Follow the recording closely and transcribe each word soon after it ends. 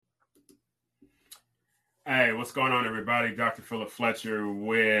Hey, what's going on, everybody? Dr. Philip Fletcher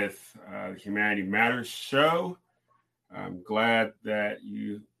with the Humanity Matters show. I'm glad that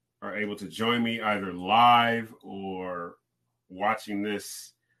you are able to join me either live or watching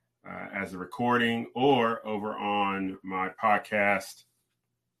this as a recording or over on my podcast,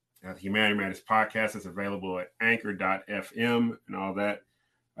 the Humanity Matters podcast. It's available at anchor.fm and all that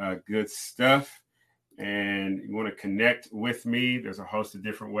good stuff. And you want to connect with me, there's a host of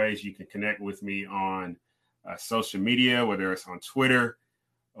different ways you can connect with me on social media, whether it's on Twitter,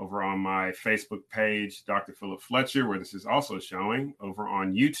 over on my Facebook page, Dr. Philip Fletcher, where this is also showing, over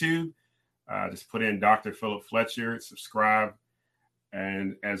on YouTube. Just put in Dr. Philip Fletcher, subscribe.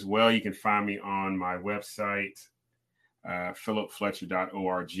 And as well, you can find me on my website,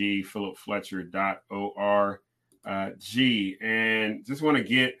 philipfletcher.org, philipfletcher.org. And just want to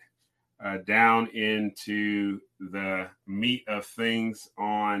get down into the meat of things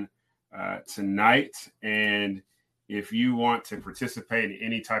on tonight. And if you want to participate in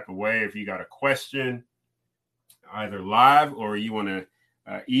any type of way, if you got a question, either live or you want to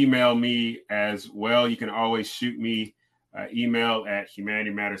email me as well, you can always shoot me email at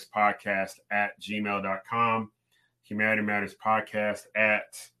humanitymatterspodcast@gmail.com,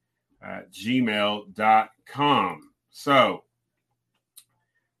 humanitymatterspodcast@gmail.com. So,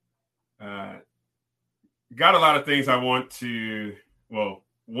 got a lot of things I want to,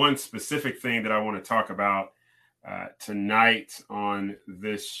 one specific thing that I want to talk about tonight on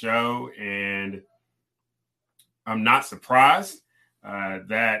this show. And I'm not surprised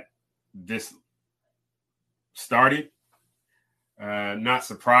that this started. Not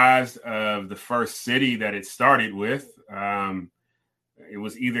surprised of the first city that it started with. It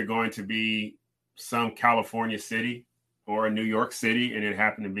was either going to be some California city or a New York City, and it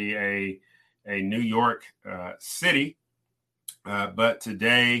happened to be a New York city. But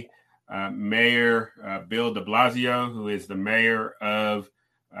today, Mayor Bill de Blasio, who is the mayor of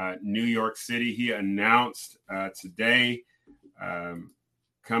New York City, he announced today,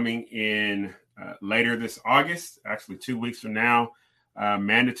 coming in later this August, actually 2 weeks from now,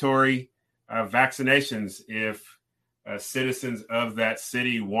 mandatory vaccinations if citizens of that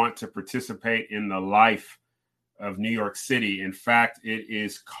city want to participate in the life of New York City. In fact, it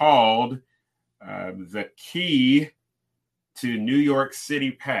is called the Key to New York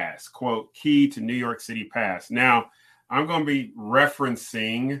City Pass, quote, Key to New York City Pass. Now, I'm going to be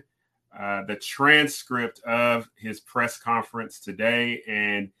referencing the transcript of his press conference today,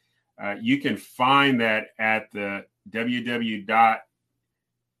 and you can find that at the www.nyc.gov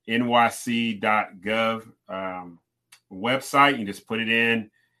website. You just put it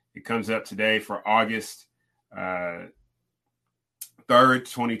in. It comes up today for August 3rd,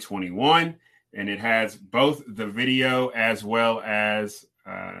 2021. And it has both the video as well as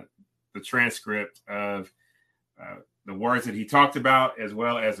the transcript of the words that he talked about, as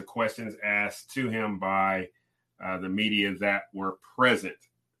well as the questions asked to him by the media that were present.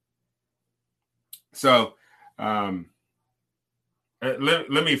 So let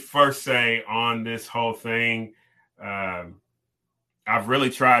me first say on this whole thing, I've really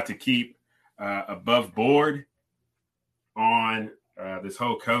tried to keep above board on this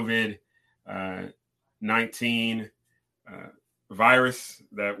whole COVID-19 virus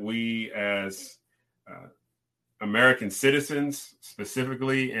that we as American citizens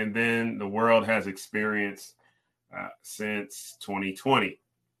specifically, and then the world has experienced since 2020.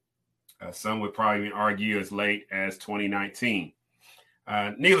 Some would probably even argue as late as 2019.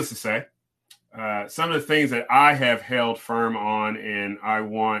 Needless to say, some of the things that I have held firm on, and I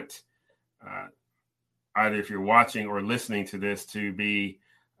want either if you're watching or listening to this to be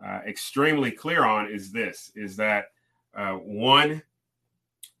extremely clear on, is that one,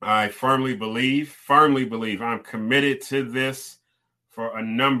 I firmly believe I'm committed to this for a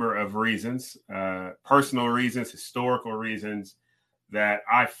number of reasons, personal reasons, historical reasons, that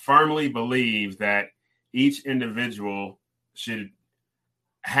I firmly believe that each individual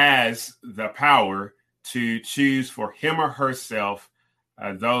has the power to choose for him or herself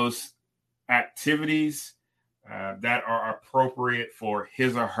those activities that are appropriate for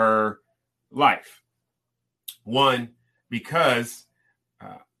his or her life. One, because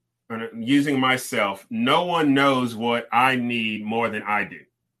using myself, no one knows what I need more than I do.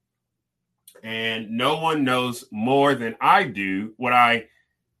 And no one knows more than I do what I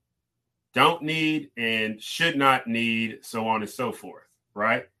don't need and should not need, so on and so forth,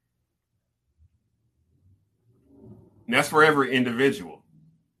 right? And that's for every individual.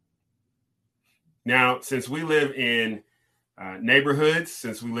 Now, since we live in neighborhoods,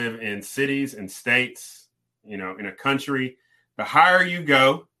 since we live in cities and states, in a country, the higher you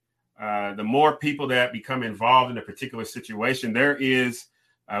go, the more people that become involved in a particular situation, there is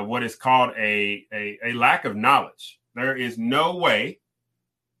what is called a lack of knowledge. There is no way,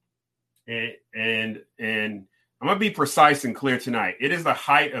 and I'm going to be precise and clear tonight. It is the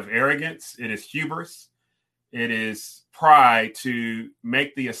height of arrogance. It is hubris. It is pride to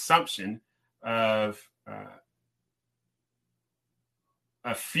make the assumption of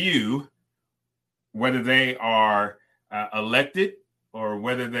a few, whether they are elected or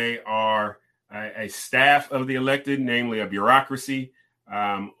whether they are a staff of the elected, namely a bureaucracy,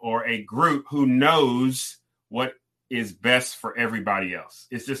 or a group who knows what is best for everybody else.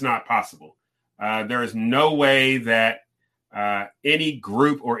 It's just not possible. There is no way that any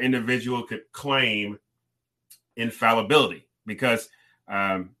group or individual could claim infallibility because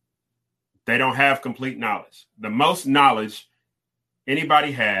they don't have complete knowledge. The most knowledge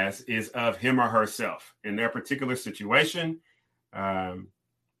anybody has is of him or herself in their particular situation, and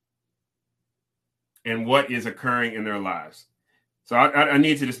what is occurring in their lives. So I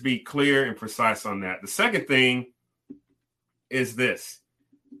need to just be clear and precise on that. The second thing is this.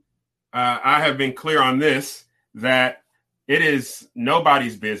 I have been clear on this, that it is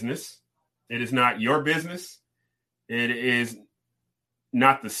nobody's business. It is not your business. It is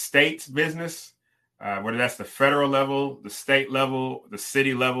not the state's business, whether that's the federal level, the state level, the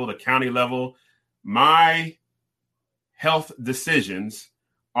city level, the county level. My health decisions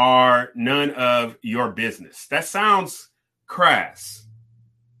are none of your business. That sounds crass.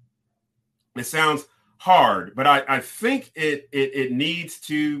 It sounds hard, but I think it needs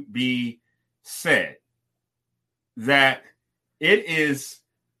to be said that it is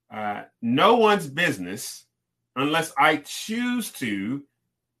no one's business unless I choose to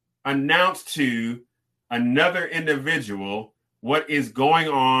announce to another individual what is going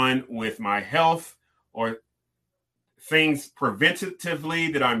on with my health or things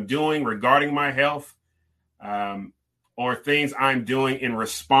preventatively that I'm doing regarding my health, or things I'm doing in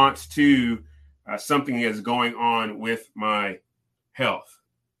response to something that is going on with my health.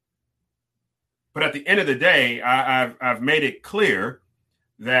 But at the end of the day, I've made it clear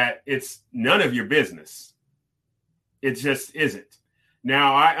that it's none of your business. It just isn't.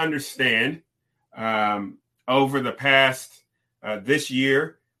 Now, I understand over the past this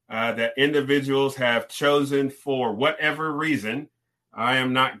year that individuals have chosen, for whatever reason, I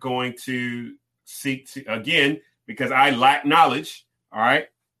am not going to seek to, again, because I lack knowledge, all right?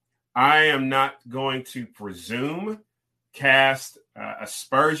 I am not going to presume, cast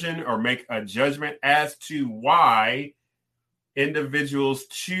aspersion, or make a judgment as to why individuals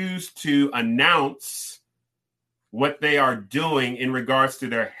choose to announce what they are doing in regards to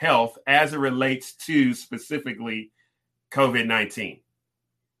their health as it relates to specifically COVID-19.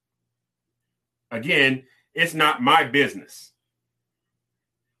 Again, it's not my business.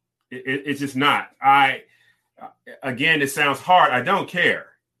 It's just not. Again, it sounds hard. I don't care.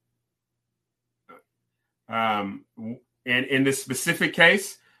 And in this specific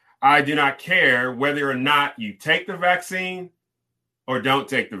case, I do not care whether or not you take the vaccine or don't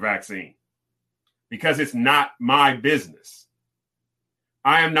take the vaccine, because it's not my business.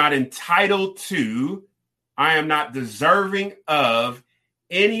 I am not entitled to, I am not deserving of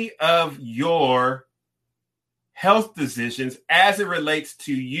any of your health decisions as it relates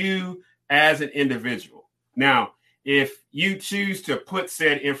to you as an individual. Now, if you choose to put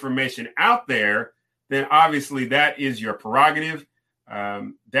said information out there, then obviously that is your prerogative.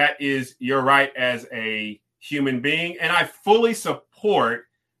 That is your right as a human being. And I fully support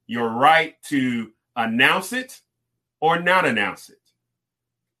your right to announce it or not announce it.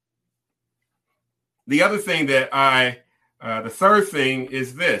 The other thing that the third thing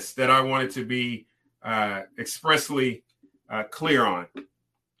is this, that I wanted to be expressly clear on.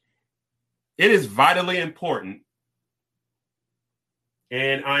 It is vitally important,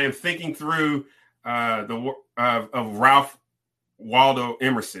 and I am thinking through of Ralph Waldo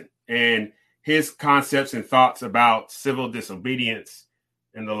Emerson and his concepts and thoughts about civil disobedience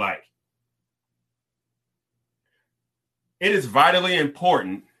and the like. It is vitally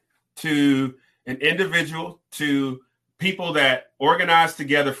important to an individual, to people that organize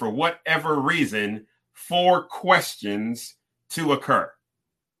together for whatever reason, for questions to occur.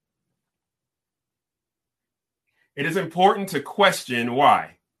 It is important to question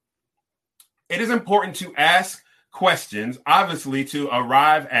why. It is important to ask questions, obviously, to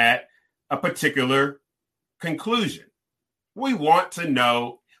arrive at a particular conclusion. We want to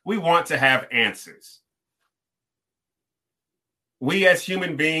know, we want to have answers. We as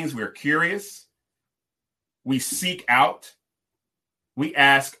human beings, we're curious. We seek out. We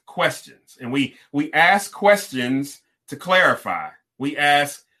ask questions. And we ask questions to clarify. We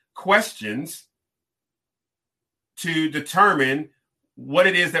ask questions to determine what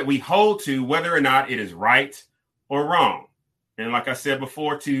it is that we hold to, whether or not it is right or wrong. And like I said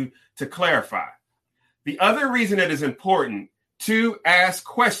before, to clarify. The other reason it is important to ask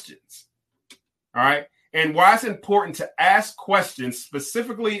questions, all right, and why it's important to ask questions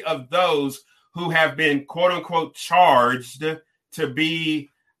specifically of those who have been, quote unquote, charged to be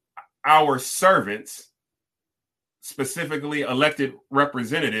our servants, specifically elected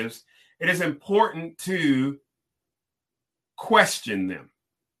representatives, it is important to question them,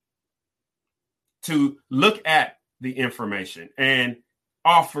 to look at the information and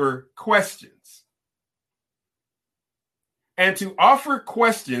offer questions. And to offer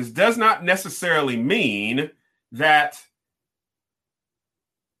questions does not necessarily mean that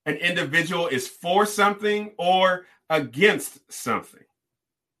an individual is for something or against something.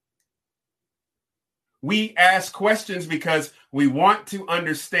 We ask questions because we want to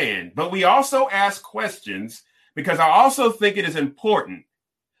understand, but we also ask questions because I also think it is important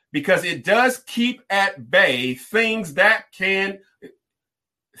because it does keep at bay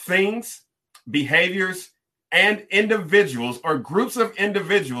behaviors, and individuals or groups of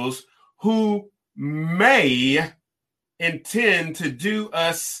individuals who may intend to do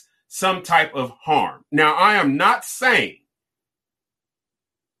us some type of harm. Now, I am not saying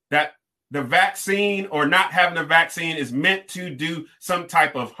that the vaccine or not having the vaccine is meant to do some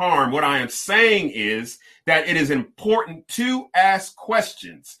type of harm. What I am saying is that it is important to ask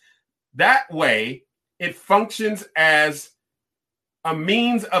questions. That way, it functions as a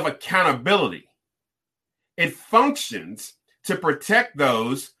means of accountability. It functions to protect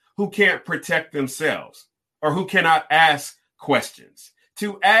those who can't protect themselves or who cannot ask questions.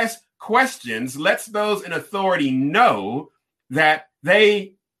 To ask questions lets those in authority know that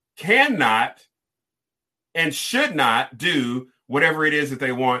they cannot and should not do whatever it is that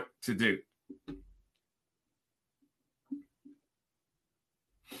they want to do.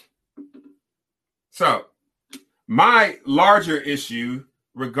 So, my larger issue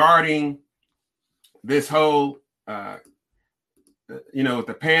regarding this whole, the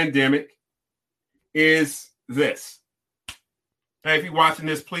pandemic is this. Hey, if you're watching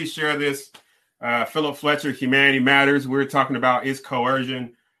this, please share this. Philip Fletcher, Humanity Matters. We're talking about is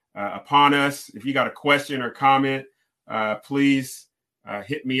coercion upon us. If you got a question or comment, please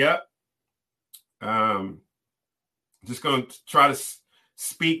hit me up. Just going to try to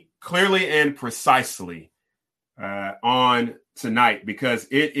speak clearly and precisely on tonight because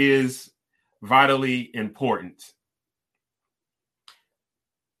it is vitally important.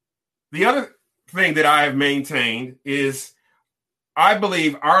 The other thing that I have maintained is I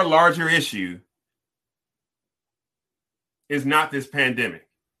believe our larger issue is not this pandemic.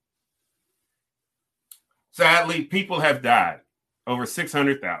 Sadly, people have died, over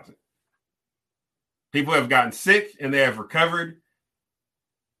 600,000. People have gotten sick and they have recovered.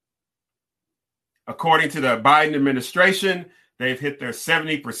 According to the Biden administration, they've hit their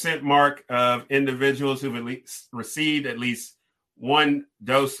 70% mark of individuals who've at least received at least one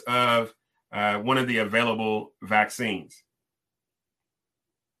dose of one of the available vaccines.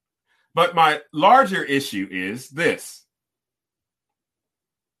 But my larger issue is this.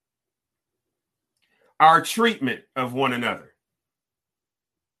 Our treatment of one another.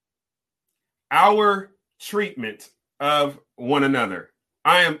 Our treatment of one another.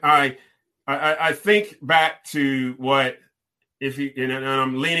 I think back to what, and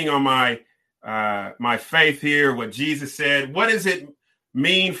I'm leaning on my faith here, what Jesus said. What does it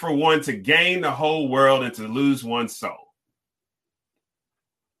mean for one to gain the whole world and to lose one's soul?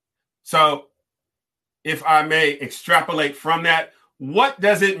 So if I may extrapolate from that, what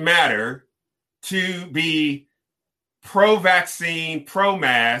does it matter to be pro-vaccine,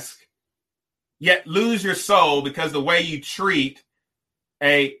 pro-mask, yet lose your soul because the way you treat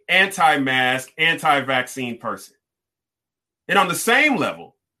a anti-mask, anti-vaccine person? And on the same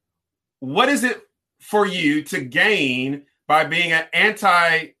level, what is it for you to gain by being an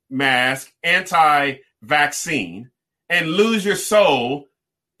anti-mask, anti-vaccine, and lose your soul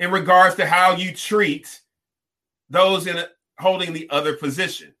in regards to how you treat those in holding the other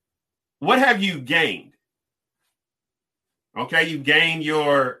position? What have you gained? Okay, you've gained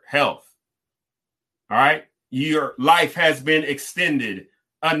your health. All right, your life has been extended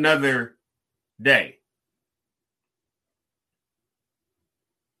another day.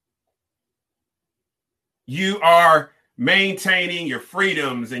 You are maintaining your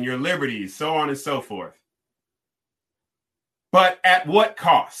freedoms and your liberties, so on and so forth. But at what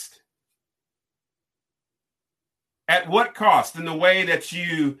cost? At what cost in the way that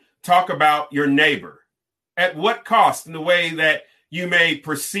you talk about your neighbor? At what cost in the way that you may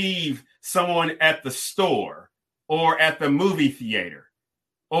perceive someone at the store or at the movie theater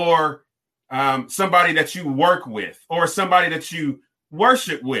or somebody that you work with or somebody that you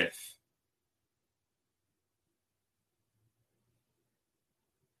worship with.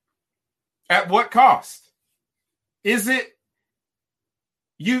 At what cost? Is it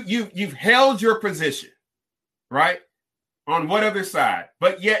you've held your position, right? On what other side?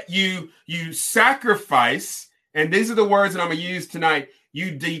 But yet you sacrifice, and these are the words that I'm going to use tonight.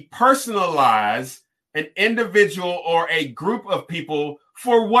 You depersonalize an individual or a group of people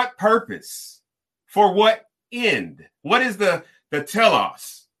for what purpose? For what end? What is the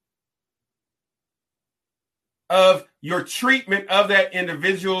telos of your treatment of that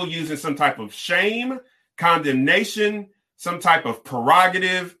individual, using some type of shame, condemnation, some type of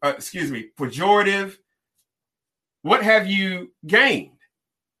pejorative? What have you gained?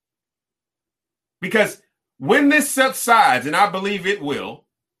 Because when this subsides, and I believe it will,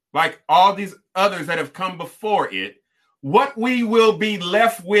 like all these others that have come before it, what we will be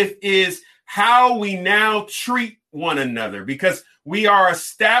left with is how we now treat one another, because we are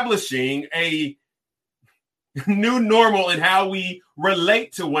establishing a new normal in how we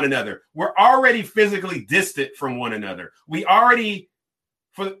relate to one another. We're already physically distant from one another. We already,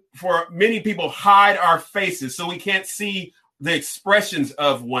 for many people, hide our faces so we can't see the expressions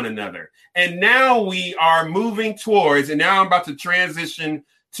of one another. And now we are moving towards, and now I'm about to transition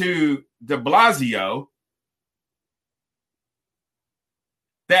to de Blasio,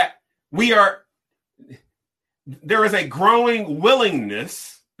 that there is a growing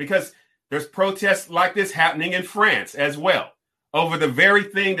willingness, because there's protests like this happening in France as well over the very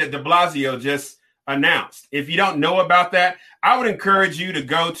thing that de Blasio just announced. If you don't know about that, I would encourage you to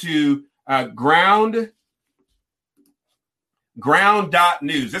go to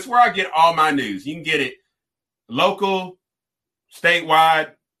ground.news. That's where I get all my news. You can get it local,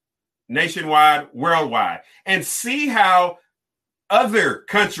 statewide, nationwide, worldwide, and see how other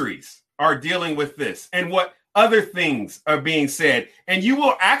countries are dealing with this and what other things are being said. And you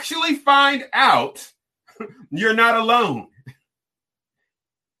will actually find out you're not alone.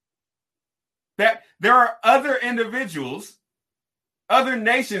 That there are other individuals, other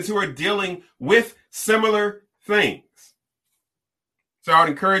nations who are dealing with similar things. So I would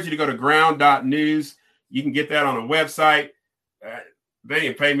encourage you to go to ground.news. You can get that on a website. They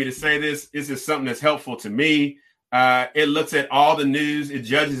didn't pay me to say this. This is something that's helpful to me. It looks at all the news. It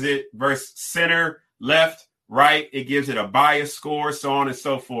judges it versus center, left, right. It gives it a bias score, so on and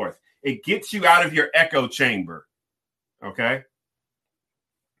so forth. It gets you out of your echo chamber. Okay.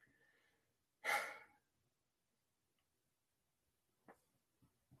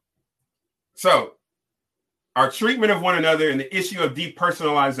 So our treatment of one another and the issue of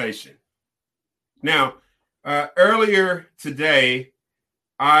depersonalization. Now, earlier today,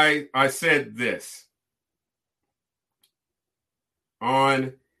 I said this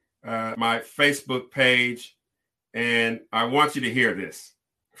on my Facebook page, and I want you to hear this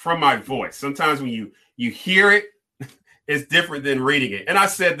from my voice. Sometimes when you hear it, it's different than reading it. And I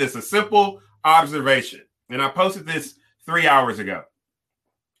said this, a simple observation, and I posted this 3 hours ago.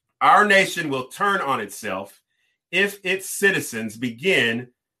 Our nation will turn on itself if its citizens begin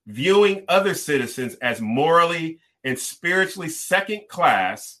viewing other citizens as morally and spiritually second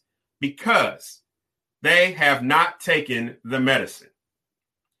class because they have not taken the medicine.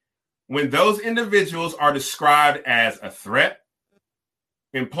 When those individuals are described as a threat,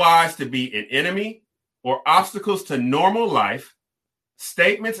 implies to be an enemy, or obstacles to normal life,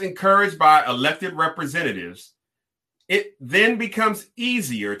 statements encouraged by elected representatives, it then becomes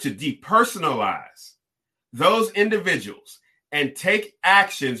easier to depersonalize those individuals and take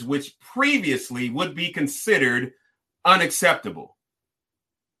actions which previously would be considered unacceptable.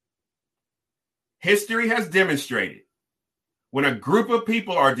 History has demonstrated when a group of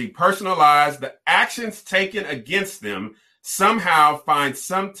people are depersonalized, the actions taken against them somehow find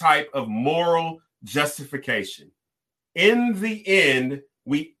some type of moral justification. In the end,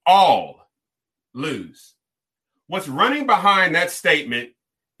 we all lose. What's running behind that statement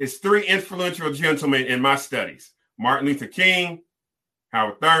is three influential gentlemen in my studies: Martin Luther King,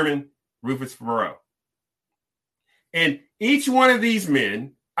 Howard Thurman, Rufus Bereau. And each one of these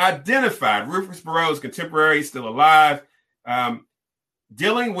men identified, Rufus Bereau's contemporary, still alive,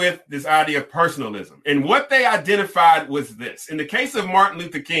 dealing with this idea of personalism. And what they identified was this. In the case of Martin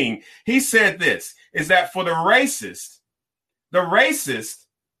Luther King, he said this, is that for the racist,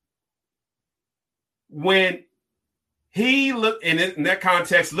 when he looked in that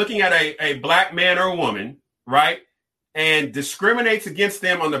context, looking at a black man or woman, right, and discriminates against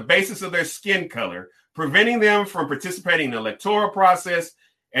them on the basis of their skin color, preventing them from participating in the electoral process,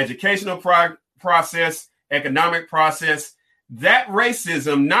 educational process, economic process. That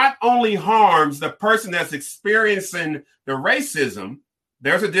racism not only harms the person that's experiencing the racism,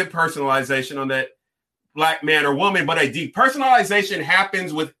 there's a depersonalization on that Black man or woman, but a depersonalization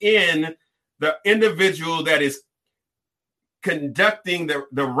happens within the individual that is conducting the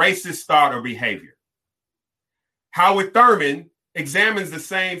racist thought or behavior. Howard Thurman examines the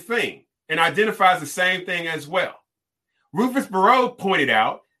same thing and identifies the same thing as well. Rufus Bereau pointed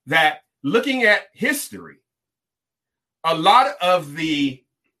out that looking at history, a lot of the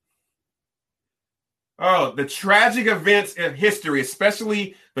tragic events of history,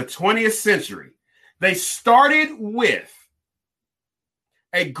 especially the 20th century, they started with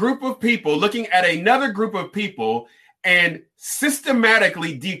a group of people looking at another group of people and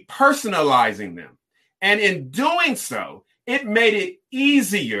systematically depersonalizing them. And in doing so, it made it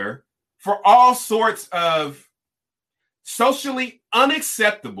easier for all sorts of socially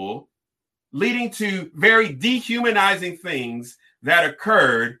unacceptable, leading to very dehumanizing things that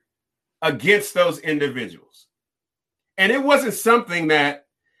occurred against those individuals. And it wasn't something that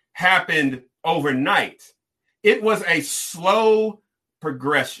happened overnight. It was a slow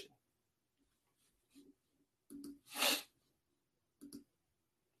progression.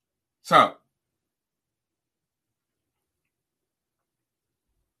 So,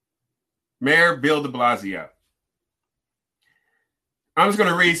 Mayor Bill de Blasio. I'm just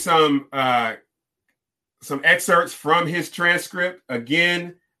going to read some excerpts from his transcript.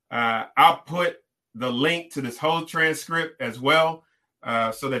 Again, I'll put the link to this whole transcript as well,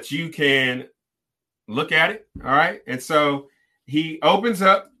 so that you can look at it. All right. And so he opens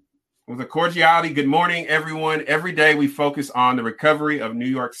up with a cordiality. Good morning, everyone. Every day we focus on the recovery of New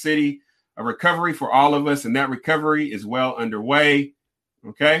York City, a recovery for all of us. And that recovery is well underway.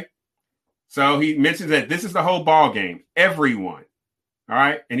 Okay. So he mentions that this is the whole ball game. Everyone. All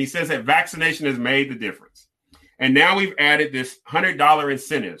right. And he says that vaccination has made the difference. And now we've added this $100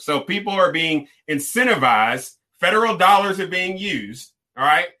 incentive. So people are being incentivized. Federal dollars are being used. All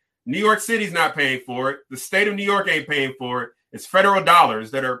right. New York City's not paying for it. The state of New York ain't paying for it. It's federal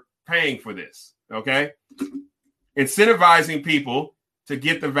dollars that are paying for this. Okay. Incentivizing people to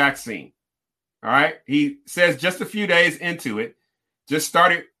get the vaccine. All right. He says just a few days into it, just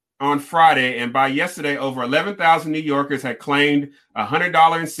started on Friday, and by yesterday, over 11,000 New Yorkers had claimed a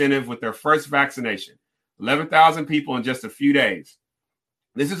 $100 incentive with their first vaccination. 11,000 people in just a few days.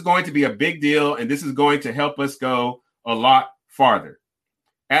 This is going to be a big deal, and this is going to help us go a lot farther.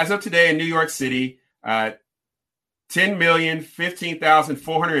 As of today in New York City,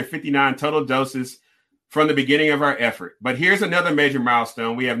 10,015,459 total doses from the beginning of our effort. But here's another major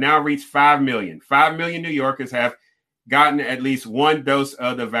milestone. We have now reached 5 million. 5 million New Yorkers have gotten at least one dose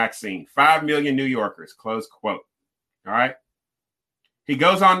of the vaccine. 5 million New Yorkers, close quote. All right. He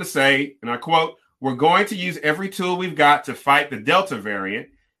goes on to say, and I quote, "We're going to use every tool we've got to fight the Delta variant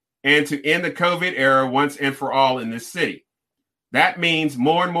and to end the COVID era once and for all in this city. That means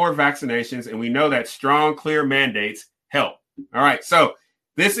more and more vaccinations, and we know that strong, clear mandates help." All right. So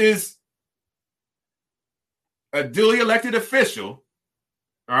this is a duly elected official,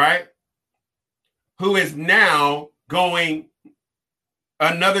 all right, who is now going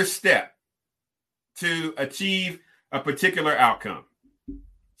another step to achieve a particular outcome.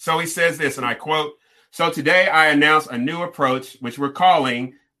 So he says this, and I quote, "So today I announce a new approach, which we're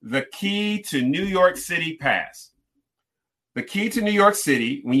calling the Key to New York City Pass." The key to New York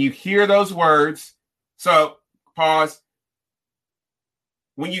City, when you hear those words, so pause.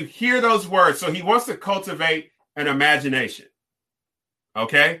 When you hear those words, so he wants to cultivate an imagination.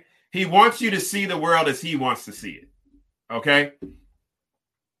 Okay? He wants you to see the world as he wants to see it. Okay?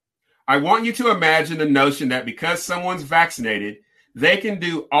 I want you to imagine the notion that because someone's vaccinated, they can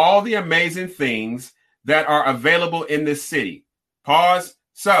do all the amazing things that are available in this city. Pause.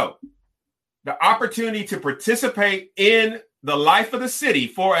 So, the opportunity to participate in the life of the city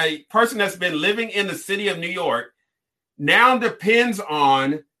for a person that's been living in the city of New York now depends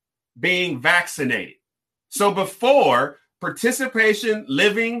on being vaccinated. So before, participation,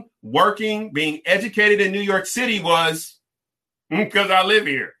 living, working, being educated in New York City was because I live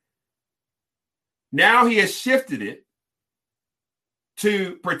here. Now he has shifted it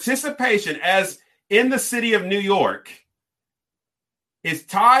to participation as in the city of New York is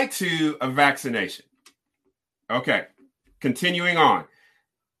tied to a vaccination. Okay, continuing on.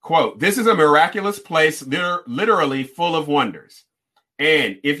 Quote, "This is a miraculous place, literally full of wonders.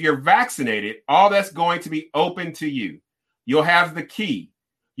 And if you're vaccinated, all that's going to be open to you. You'll have the key.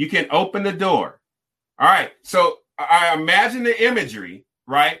 You can open the door." All right, so I imagine the imagery,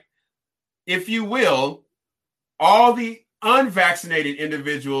 right? if you will, all the unvaccinated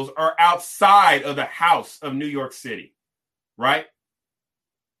individuals are outside of the House of New York City, right?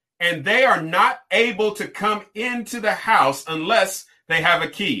 And they are not able to come into the house unless they have a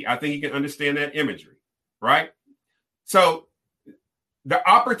key. I think you can understand that imagery, right? So the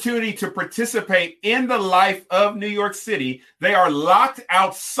opportunity to participate in the life of New York City, they are locked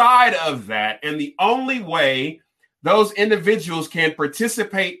outside of that. And the only way those individuals can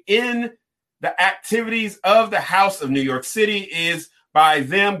participate in the activities of the House of New York City is by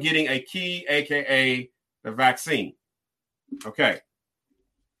them getting a key, aka the vaccine. Okay.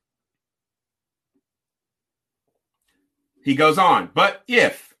 He goes on, but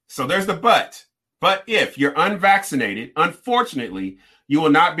if, so there's the but if you're unvaccinated, unfortunately, you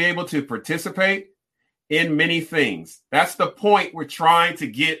will not be able to participate in many things. That's the point we're trying to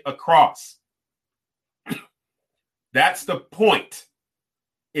get across. That's the point.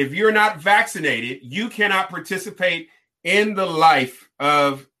 If you're not vaccinated, you cannot participate in the life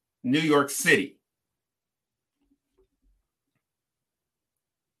of New York City.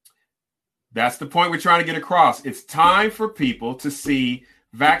 That's the point we're trying to get across. It's time for people to see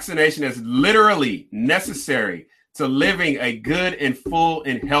vaccination as literally necessary to living a good and full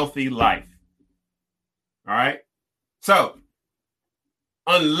and healthy life. All right. So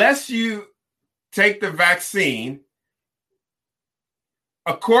unless you take the vaccine,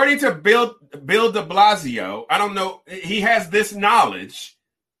 according to Bill de Blasio, I don't know, he has this knowledge,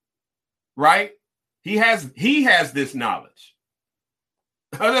 right? He has this knowledge.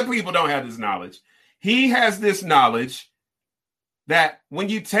 Other people don't have this knowledge. He has this knowledge that when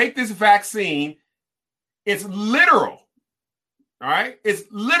you take this vaccine, it's literal. All right? It's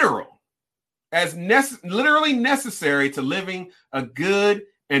literal. As literally necessary to living a good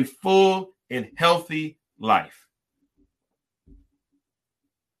and full and healthy life.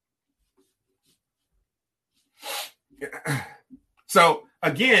 So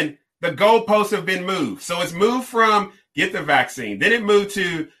again, the goalposts have been moved. So it's moved from get the vaccine. Then it moved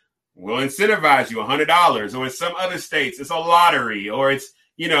to we'll incentivize you $100, or in some other states, it's a lottery, or it's,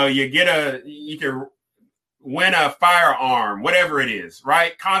 you can win a firearm, whatever it is,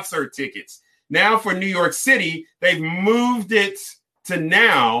 right? Concert tickets. Now for New York City, they've moved it to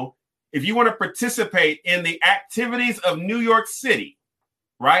now, if you want to participate in the activities of New York City,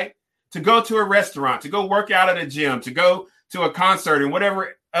 right? To go to a restaurant, to go work out at a gym, to go to a concert and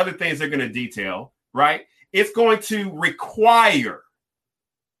whatever other things they're going to detail, right? It's going to require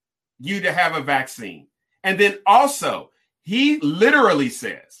you to have a vaccine. And then also, he literally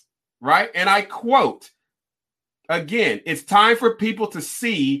says, right? And I quote, again, it's time for people to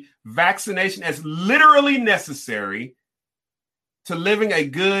see vaccination as literally necessary to living a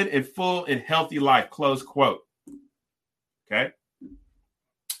good and full and healthy life, close quote. Okay.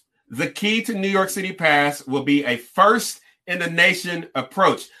 The key to New York City Pass will be a first in the nation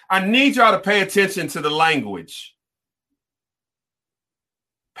approach. I need y'all to pay attention to the language.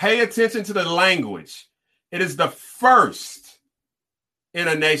 Pay attention to the language. It is the first in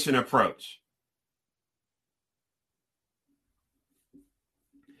a nation approach.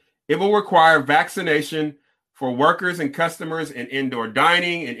 It will require vaccination for workers and customers in indoor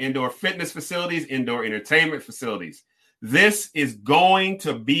dining and indoor fitness facilities, indoor entertainment facilities. This is going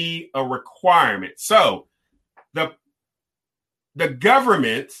to be a requirement. So the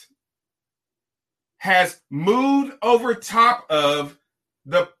government has moved over top of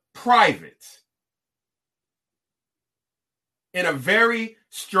the private in a very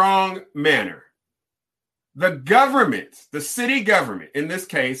strong manner. The government, the city government in this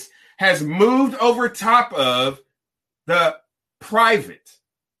case, has moved over top of the private.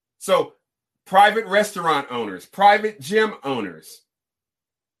 So private restaurant owners, private gym owners,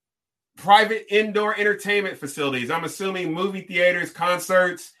 private indoor entertainment facilities. I'm assuming movie theaters,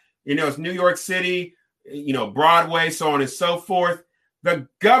 concerts, it's New York City, Broadway, so on and so forth. The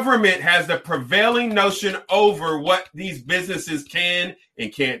government has the prevailing notion over what these businesses can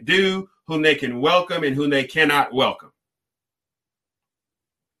and can't do, whom they can welcome and whom they cannot welcome.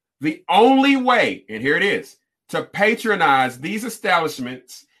 The only way, and here it is, to patronize these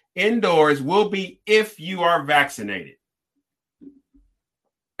establishments indoors will be if you are vaccinated.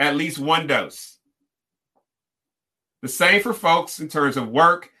 At least one dose. The same for folks in terms of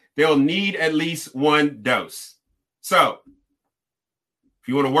work. They'll need at least one dose. So if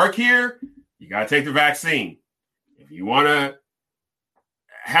you want to work here, you got to take the vaccine. If you want to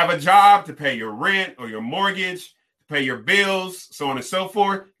have a job to pay your rent or your mortgage, to pay your bills, so on and so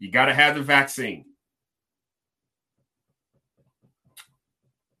forth, you got to have the vaccine.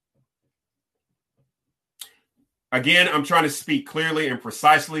 Again, I'm trying to speak clearly and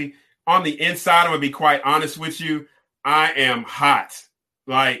precisely. on the inside, I'm going to be quite honest with you. I am hot.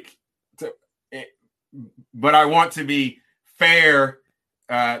 Like, but I want to be fair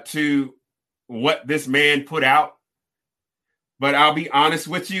to what this man put out. But I'll be honest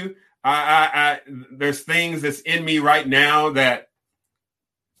with you. There's things that's in me right now that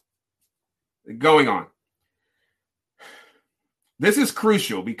going on. This is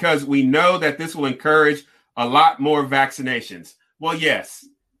crucial because we know that this will encourage a lot more vaccinations. Well, yes.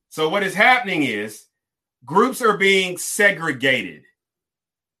 So what is happening is groups are being segregated.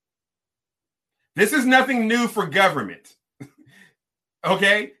 This is nothing new for government.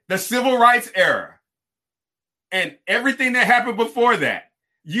 Okay? The civil rights era and everything that happened before that.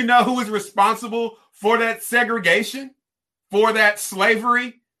 You know who was responsible for that segregation, for that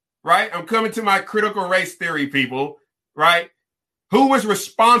slavery, right? I'm coming to my critical race theory, people, right? Who was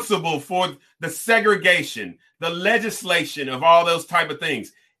responsible for the segregation, the legislation of all those type of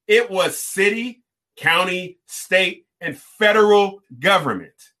things? It was city, county, state, and federal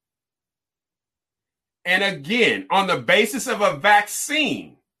government. And again, on the basis of a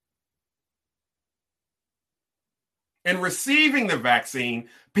vaccine and receiving the vaccine,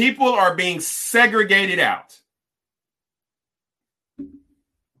 people are being segregated out.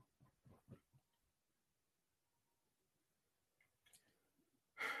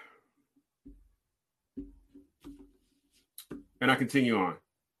 And I continue on.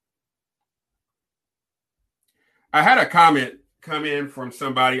 I had a comment come in from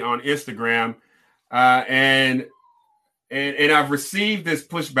somebody on Instagram, and I've received this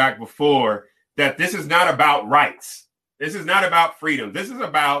pushback before that this is not about rights. This is not about freedom. This is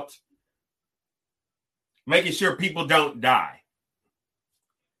about making sure people don't die.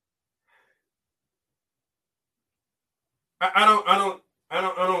 I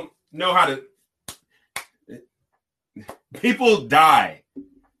don't know how to. People die.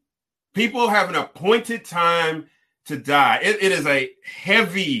 People have an appointed time to die. It is a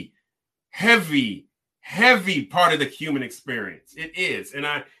heavy part of the human experience. It is, and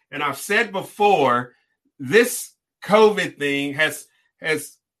I've said before, this COVID thing has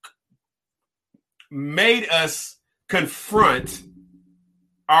made us confront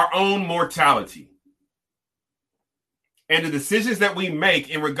our own mortality and the decisions that we make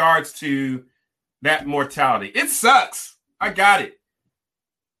in regards to that mortality. It sucks. I got it.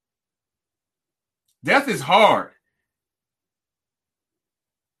 Death is hard.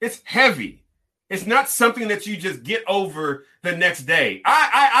 It's heavy. It's not something that you just get over the next day.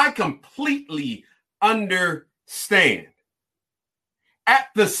 I completely understand. At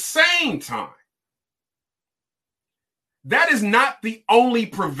the same time, that is not the only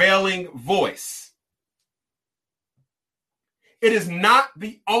prevailing voice. It is not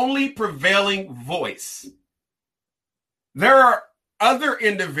the only prevailing voice. There are other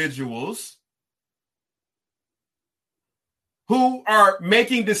individuals who are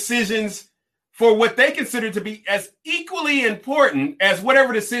making decisions for what they consider to be as equally important as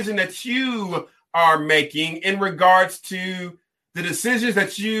whatever decision that you are making in regards to the decisions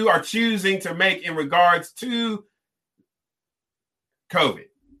that you are choosing to make in regards to COVID.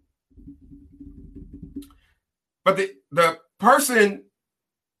 But the person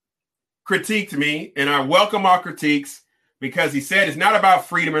critiqued me, and I welcome our critiques, because he said it's not about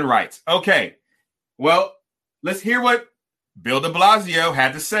freedom and rights. Okay, well, let's hear what Bill de Blasio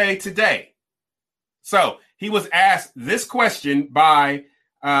had to say today. So he was asked this question by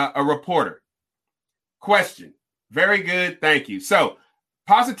a reporter. Question. Very good. Thank you. So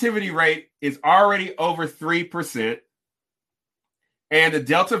positivity rate is already over 3%. And the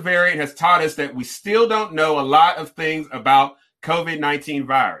Delta variant has taught us that we still don't know a lot of things about COVID-19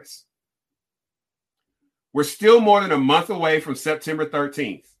 virus. We're still more than a month away from September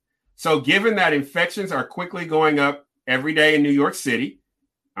 13th. So given that infections are quickly going up every day in New York City,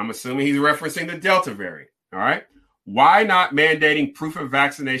 I'm assuming he's referencing the Delta variant. All right. Why not mandating proof of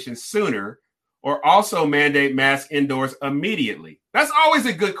vaccination sooner, or also mandate masks indoors immediately? That's always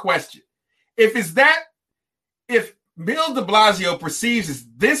a good question. If Bill de Blasio perceives as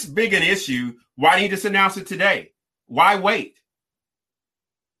this big an issue, why didn't he just announce it today? Why wait?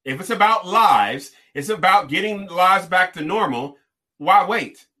 If it's about lives, it's about getting lives back to normal, why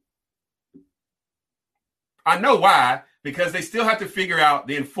wait? I know why, because they still have to figure out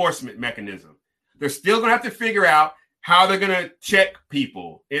the enforcement mechanism. They're still going to have to figure out how they're going to check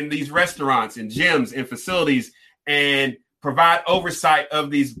people in these restaurants and gyms and facilities and provide oversight of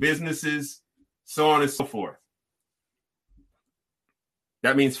these businesses, so on and so forth.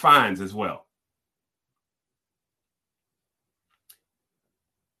 That means fines as well.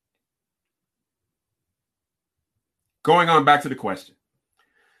 Going on back to the question.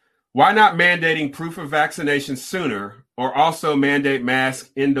 Why not mandating proof of vaccination sooner, or also mandate masks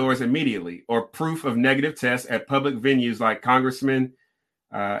indoors immediately, or proof of negative tests at public venues like Congressman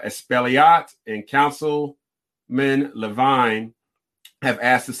Espaillat and Councilman Levine have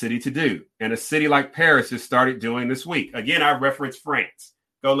asked the city to do, and a city like Paris just started doing this week. Again, I referenced France.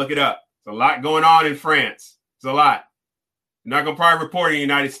 Go look it up. There's a lot going on in France. There's a lot. I'm not going to probably report in the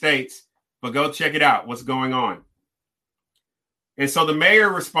United States, but go check it out, what's going on. And so the mayor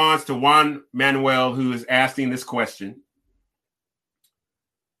responds to Juan Manuel, who is asking this question.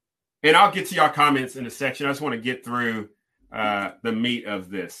 And I'll get to y'all comments in a section. I just want to get through the meat of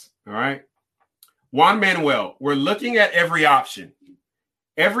this. All right. Juan Manuel, we're looking at every option.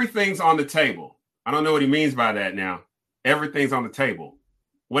 Everything's on the table. I don't know what he means by that now. Everything's on the table.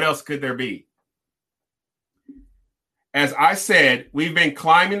 What else could there be? As I said, we've been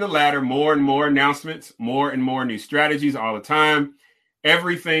climbing the ladder, more and more announcements, more and more new strategies all the time.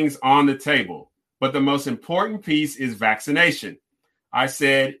 Everything's on the table. But the most important piece is vaccination. I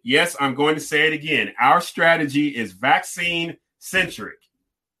said, yes, I'm going to say it again. Our strategy is vaccine-centric.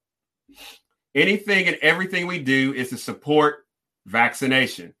 Anything and everything we do is to support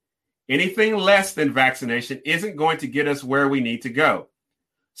vaccination. Anything less than vaccination isn't going to get us where we need to go.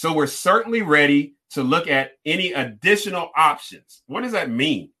 So we're certainly ready to look at any additional options. What does that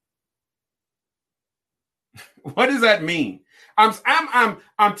mean? What does that mean?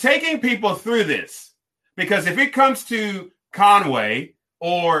 I'm taking people through this because if it comes to Conway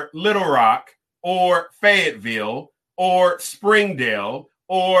or Little Rock or Fayetteville or Springdale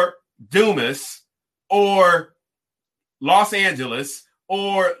or Dumas or Los Angeles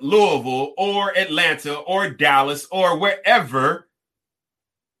or Louisville or Atlanta or Dallas or wherever,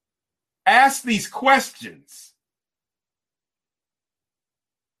 ask these questions.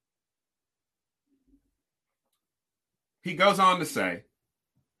 He goes on to say,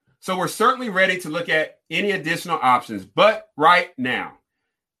 so we're certainly ready to look at any additional options, but right now,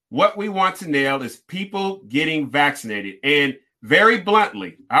 what we want to nail is people getting vaccinated. And very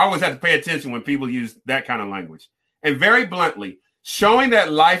bluntly, I always have to pay attention when people use that kind of language. And very bluntly, showing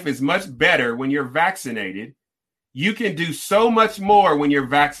that life is much better when you're vaccinated. You can do so much more when you're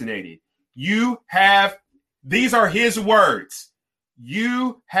vaccinated. These are his words.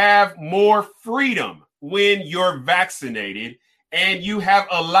 You have more freedom when you're vaccinated, and you have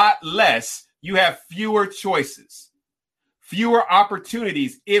a lot less. You have fewer choices, fewer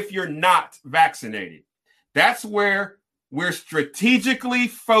opportunities if you're not vaccinated. That's where we're strategically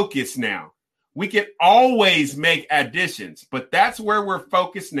focused now. We can always make additions, but that's where we're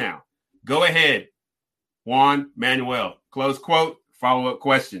focused now. Go ahead, Juan Manuel. Close quote, follow-up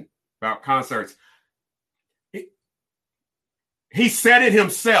question about concerts. He said it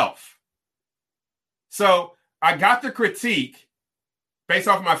himself. So I got the critique based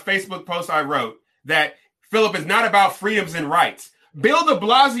off of my Facebook post I wrote that Philip is not about freedoms and rights. Bill de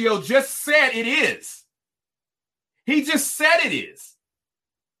Blasio just said it is. He just said it is.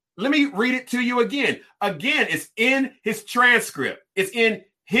 Let me read it to you again. Again, it's in his transcript.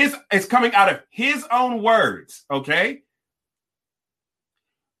 It's coming out of his own words, okay?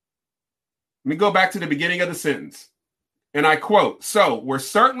 Let me go back to the beginning of the sentence. And I quote, so we're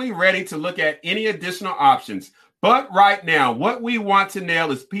certainly ready to look at any additional options. But right now, what we want to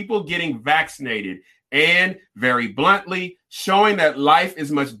nail is people getting vaccinated and, very bluntly, showing that life is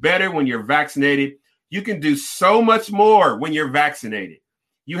much better when you're vaccinated. You can do so much more when you're vaccinated.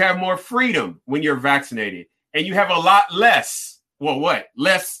 You have more freedom when you're vaccinated. And you have a lot less,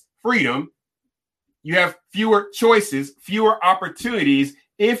 less freedom. You have fewer choices, fewer opportunities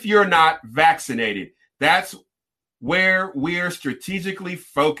if you're not vaccinated. That's where we're strategically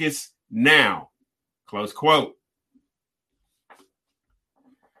focused now. Close quote.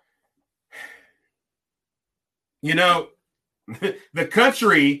 You know, the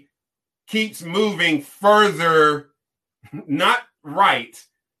country keeps moving further, not right,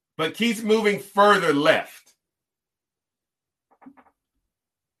 but keeps moving further left.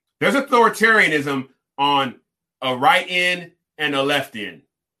 There's authoritarianism on a right end and a left end.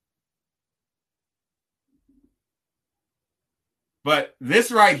 But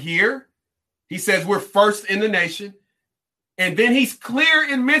this right here, he says we're first in the nation. And then he's clear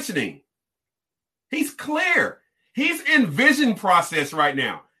in mentioning. He's clear. He's in vision process right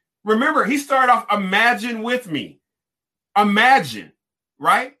now. Remember, he started off, imagine with me. Imagine,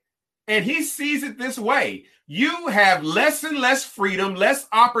 right? And he sees it this way. You have less and less freedom, less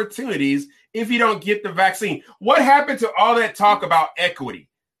opportunities if you don't get the vaccine. What happened to all that talk about equity?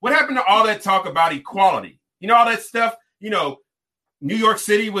 What happened to all that talk about equality? You know, all that stuff, New York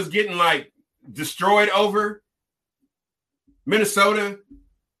City was getting destroyed over. Minnesota,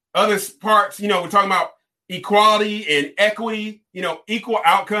 other parts, we're talking about equality and equity, equal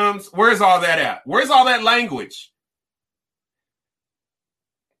outcomes. Where's all that at? Where's all that language?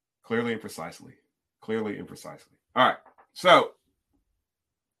 Clearly and precisely. Clearly and precisely. All right. So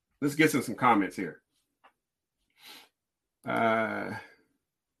let's get to some comments here.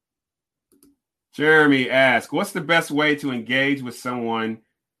 Jeremy asks, what's the best way to engage with someone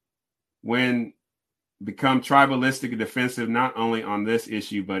when become tribalistic and defensive, not only on this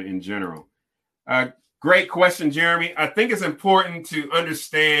issue, but in general? Great question, Jeremy. I think it's important to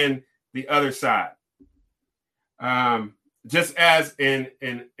understand the other side. Just as an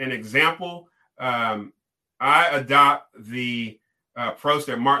example, I adopt the approach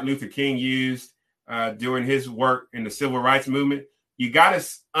that Martin Luther King used during his work in the civil rights movement. You got to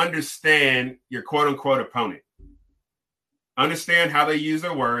understand your quote unquote opponent. Understand how they use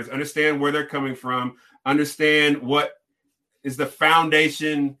their words, understand where they're coming from, understand what is the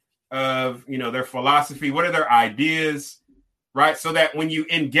foundation of, their philosophy, what are their ideas, right? So that when you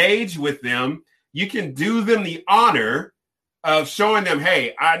engage with them, you can do them the honor of showing them,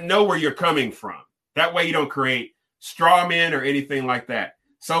 hey, I know where you're coming from. That way you don't create straw men or anything like that.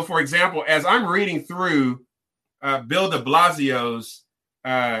 So, for example, as I'm reading through Bill de Blasio's,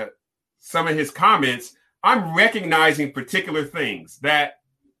 some of his comments, I'm recognizing particular things that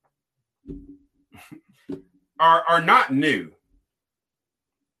are not new.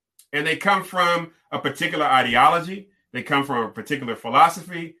 And they come from a particular ideology. They come from a particular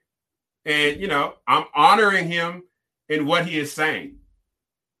philosophy. And, I'm honoring him in what he is saying.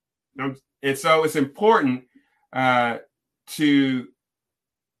 And so it's important if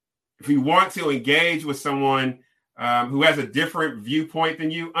you want to engage with someone who has a different viewpoint than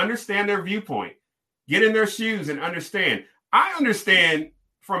you, understand their viewpoint. Get in their shoes and understand. I understand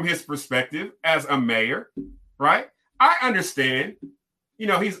from his perspective as a mayor, right? I understand,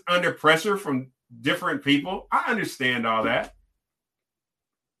 he's under pressure from different people. I understand all that.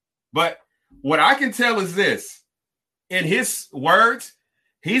 But what I can tell is this: in his words,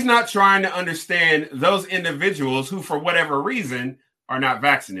 he's not trying to understand those individuals who, for whatever reason, are not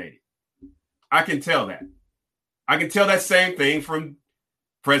vaccinated. I can tell that. I can tell that same thing from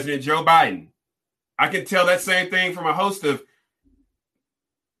President Joe Biden. I can tell that same thing from a host of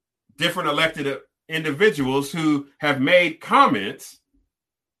different elected individuals who have made comments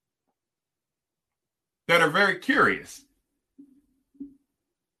that are very curious.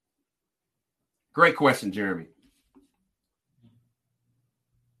 Great question, Jeremy.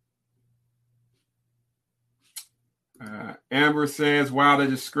 Amber says, wow, that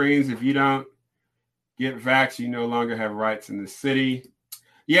just screams, if you don't get vaxxed, you no longer have rights in the city.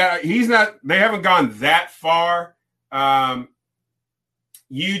 Yeah, they haven't gone that far.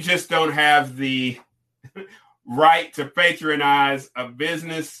 You just don't have the right to patronize a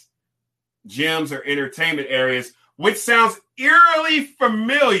business, gyms, or entertainment areas, which sounds eerily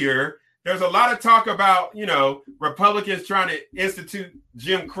familiar. There's a lot of talk about, Republicans trying to institute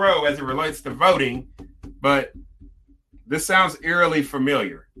Jim Crow as it relates to voting, but this sounds eerily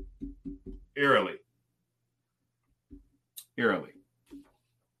familiar. Eerily.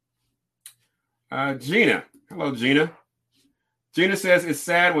 Gina. Hello, Gina. Gina says, it's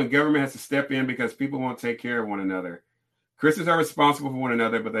sad when government has to step in because people won't take care of one another. Christians are responsible for one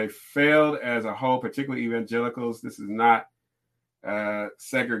another, but they failed as a whole, particularly evangelicals. This is not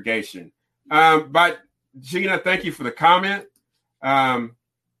segregation. But Gina, thank you for the comment. By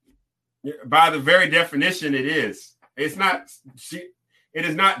the very definition, it is. It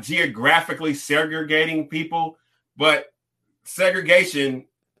is not geographically segregating people, but segregation,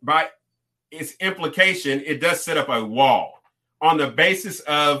 by its implication, it does set up a wall on the basis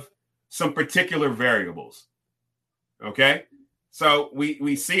of some particular variables. Okay? So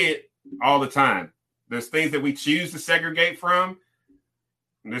we see it all the time. There's things that we choose to segregate from,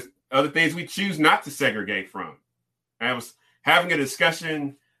 and there's other things we choose not to segregate from. I was having a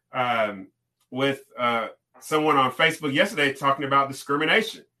discussion with someone on Facebook yesterday talking about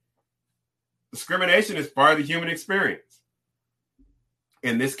discrimination. Discrimination is part of the human experience.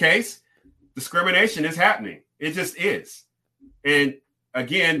 In this case, discrimination is happening. It just is. And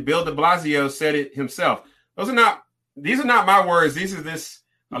again, Bill de Blasio said it himself. These are not my words. These are this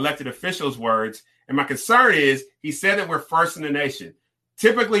elected official's words. And my concern is he said that we're first in the nation.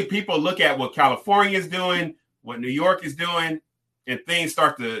 Typically, people look at what California is doing, what New York is doing, and things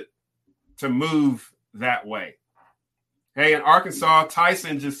start to move that way. Hey, in Arkansas,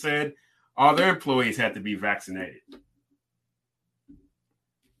 Tyson just said all their employees had to be vaccinated.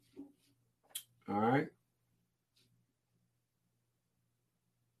 All right.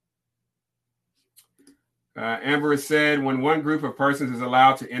 Amber said, when one group of persons is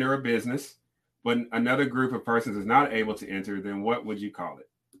allowed to enter a business, but another group of persons is not able to enter, then what would you call it?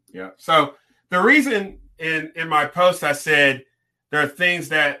 Yeah. So the reason in my post I said there are things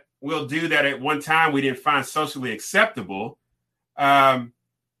that we'll do that at one time we didn't find socially acceptable.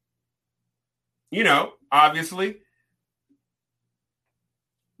 Obviously,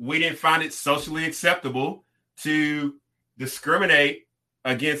 we didn't find it socially acceptable to discriminate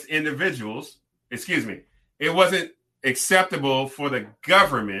against individuals. Excuse me. It wasn't acceptable for the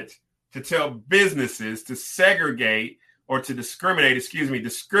government to tell businesses to segregate or to discriminate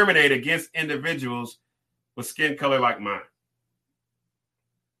against individuals with skin color like mine.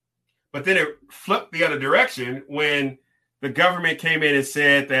 But then it flipped the other direction when the government came in and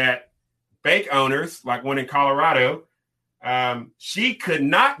said that bank owners, like one in Colorado, she could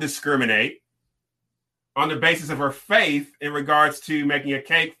not discriminate on the basis of her faith in regards to making a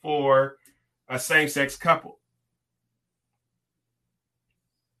cake for a same-sex couple.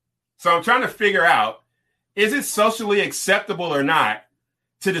 So I'm trying to figure out, is it socially acceptable or not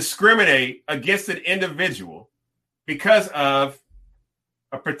to discriminate against an individual because of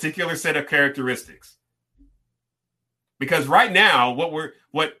a particular set of characteristics? Because right now,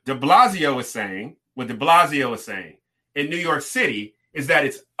 what de Blasio is saying in New York City is that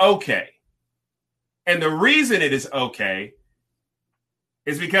it's okay. And the reason it is okay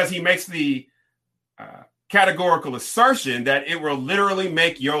is because he makes the categorical assertion that it will literally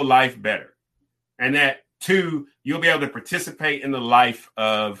make your life better. And that, two, you'll be able to participate in the life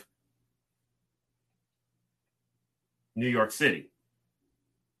of New York City.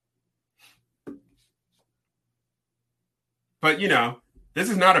 But, this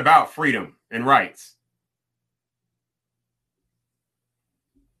is not about freedom and rights.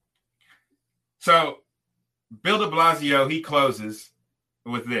 So Bill de Blasio, he closes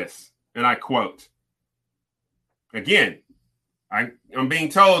with this, and I quote, again, I'm being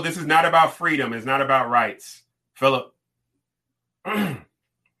told this is not about freedom. It's not about rights. Philip,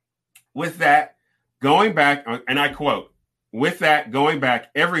 with that, going back, and I quote, with that, going back,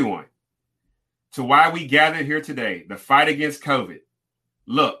 everyone, to why we gathered here today, the fight against COVID.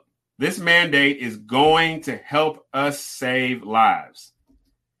 Look, this mandate is going to help us save lives.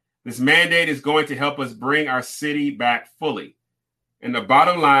 This mandate is going to help us bring our city back fully. And the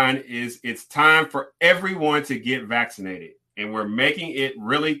bottom line is it's time for everyone to get vaccinated. And we're making it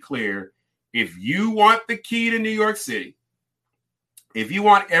really clear. If you want the key to New York City, if you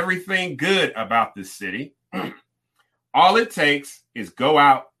want everything good about this city, all it takes is go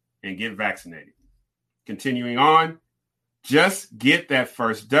out and get vaccinated. Continuing on, just get that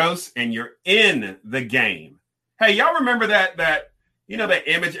first dose and you're in the game. Hey, y'all remember that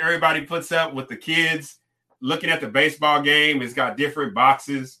image everybody puts up with the kids looking at the baseball game? It's got different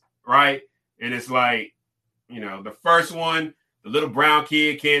boxes, right? And it's like, the first one, the little brown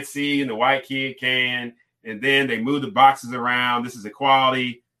kid can't see and the white kid can. And then they move the boxes around. This is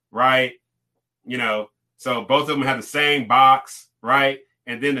equality, right? So both of them have the same box, right?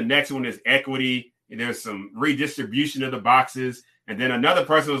 And then the next one is equity. And there's some redistribution of the boxes. And then another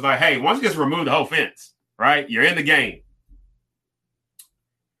person was like, hey, why don't you just remove the whole fence, right? You're in the game.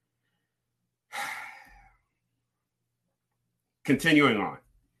 Continuing on.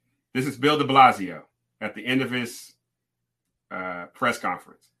 This is Bill de Blasio at the end of his press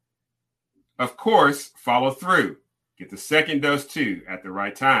conference. Of course, follow through. Get the second dose too at the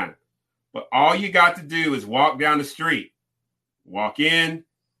right time. But all you got to do is walk down the street. Walk in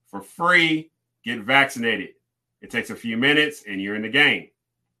for free. Get vaccinated. It takes a few minutes and you're in the game.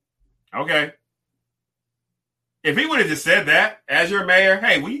 Okay. If he would have just said that as your mayor,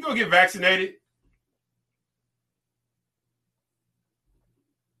 hey, will you go get vaccinated?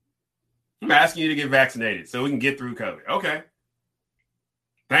 I'm asking you to get vaccinated so we can get through COVID. Okay.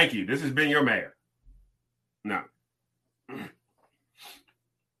 Thank you. This has been your mayor. No.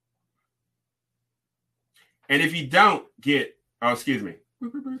 And if you don't get,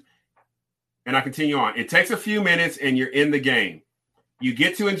 and I continue on. It takes a few minutes and you're in the game. You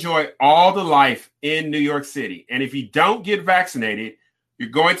get to enjoy all the life in New York City. And if you don't get vaccinated, you're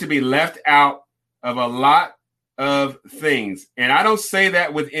going to be left out of a lot of things. And I don't say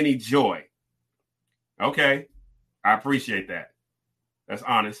that with any joy. Okay. I appreciate that. That's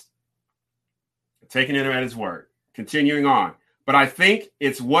honest. Taking him at his word. Continuing on. But I think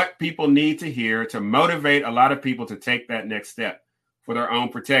it's what people need to hear to motivate a lot of people to take that next step for their own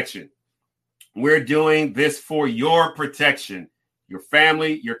protection. We're doing this for your protection, your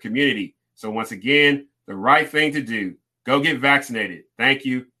family, your community. So once again, the right thing to do, go get vaccinated. Thank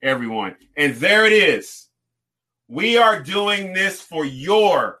you, everyone. And there it is. We are doing this for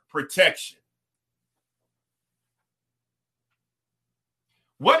your protection.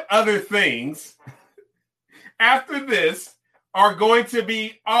 what other things after this are going to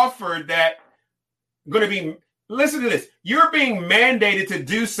be offered that going to be, listen to this, you're being mandated to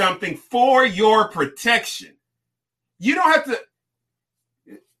do something for your protection. You don't have to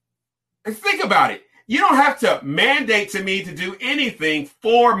think about it. You don't have to mandate to me to do anything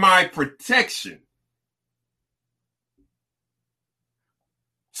for my protection.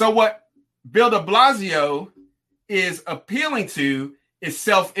 So what Bill de Blasio is appealing to is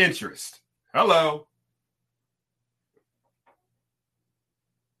self-interest. Hello.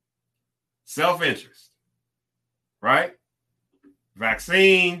 Self-interest, right?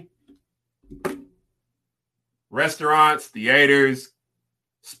 Vaccine, restaurants, theaters,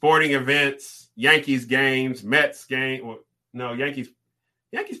 sporting events, Yankees games, Mets game. Well, no, Yankees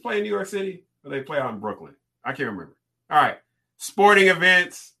play in New York City, or they play out in Brooklyn. I can't remember. All right. Sporting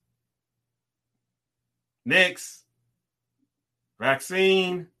events, Knicks,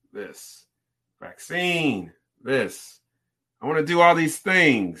 vaccine, this, vaccine, this. I want to do all these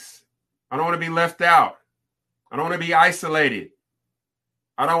things. I don't want to be left out. I don't want to be isolated.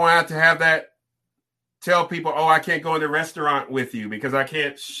 I don't want to have that tell people, oh, I can't go in the restaurant with you because I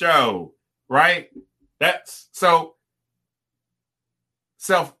can't show, right? That's so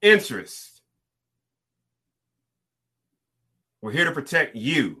self-interest. We're here to protect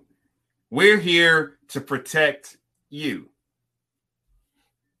you. We're here to protect you.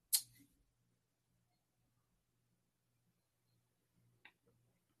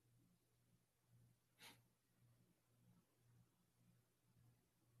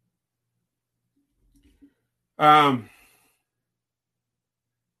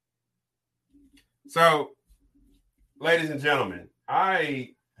 So, ladies and gentlemen,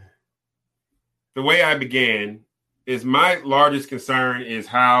 the way I began is my largest concern is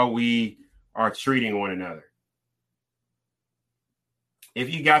how we are treating one another.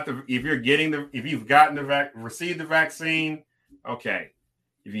 If you've received the vaccine, okay.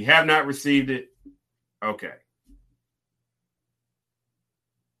 If you have not received it, okay.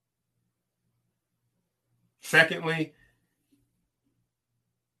 Secondly,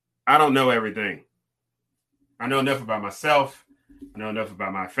 I don't know everything. I know enough about myself. I know enough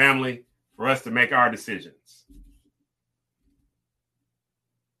about my family for us to make our decisions.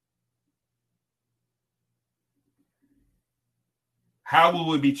 How will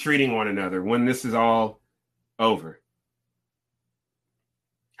we be treating one another when this is all over?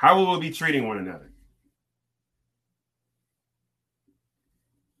 How will we be treating one another?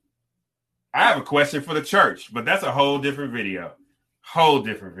 I have a question for the church, but that's a whole different video.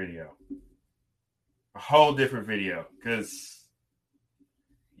 Because,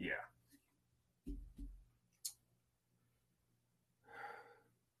 yeah.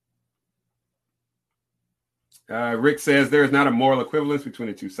 Rick says there is not a moral equivalence between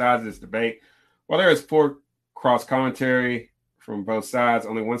the two sides of this debate. While there is poor cross commentary from both sides,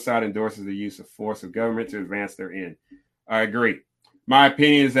 only one side endorses the use of force of government to advance their end. I agree. My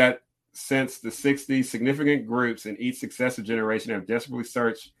opinion is that since the 60s, significant groups in each successive generation have desperately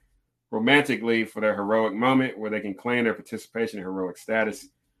searched romantically for their heroic moment where they can claim their participation in heroic status.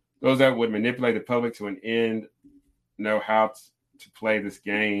 Those that would manipulate the public to an end know how to play this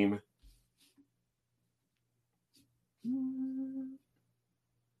game.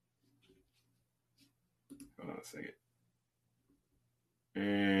 Hold on a second.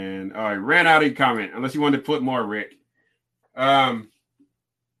 And all right, ran out of comment unless you wanted to put more, Rick.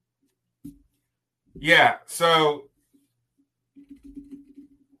 Yeah, so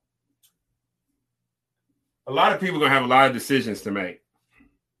a lot of people are going to have a lot of decisions to make.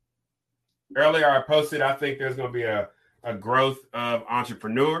 Earlier, I posted, I think there's going to be a growth of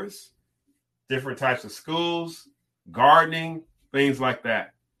entrepreneurs, different types of schools, gardening, things like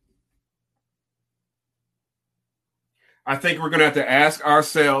that. I think we're going to have to ask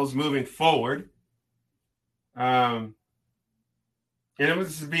ourselves moving forward, and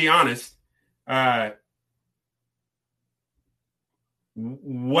let's just be honest,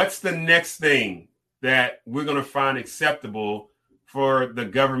 what's the next thing that we're going to find acceptable for the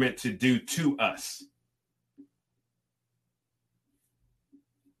government to do to us?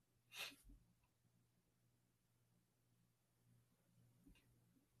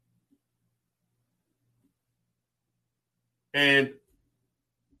 And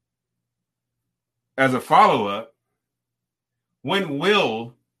as a follow-up, when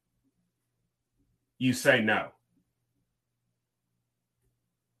will you say no?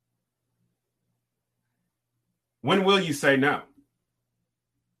 When will you say no?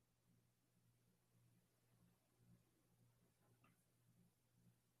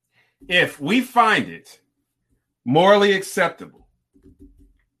 If we find it morally acceptable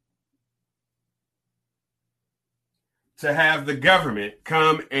to have the government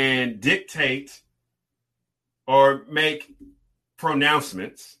come and dictate or make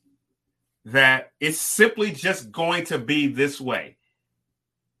pronouncements that it's simply just going to be this way.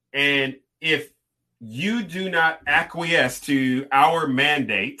 And if you do not acquiesce to our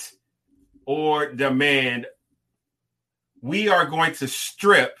mandate or demand, we are going to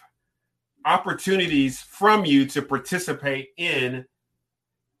strip opportunities from you to participate in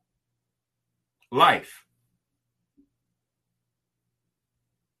life.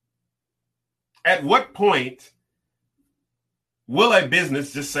 At what point will a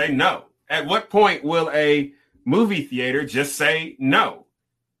business just say no? At what point will a movie theater just say no?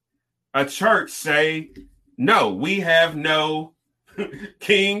 A church say no, we have no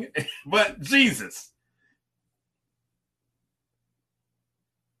king but Jesus.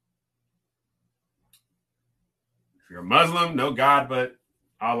 If you're a Muslim, no God but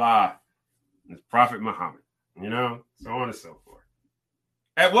Allah, and Prophet Muhammad, so on and so forth.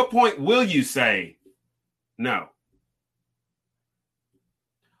 At what point will you say no?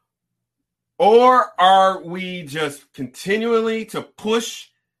 Or are we just continually to push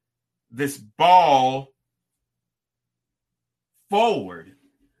this ball forward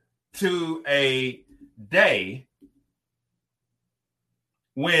to a day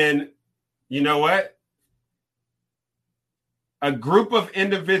when, you know what? A group of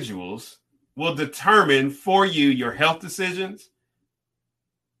individuals will determine for you your health decisions,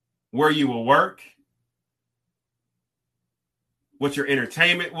 where you will work, what your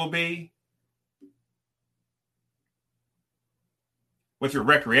entertainment will be, what your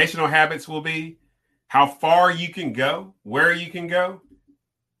recreational habits will be, how far you can go, where you can go.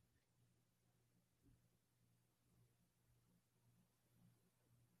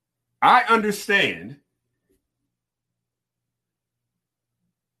 I understand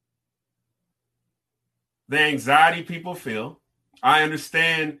the anxiety people feel. I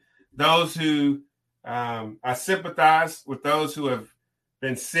understand those who, I sympathize with those who have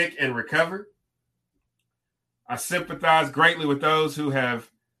been sick and recovered. I sympathize greatly with those who have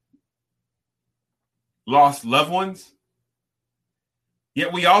lost loved ones.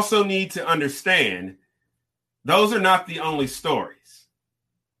 Yet we also need to understand those are not the only stories.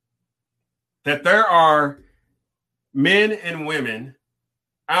 That there are men and women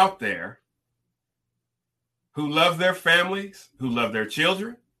out there who love their families, who love their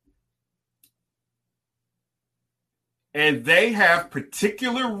children, and they have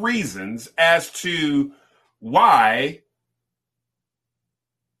particular reasons as to why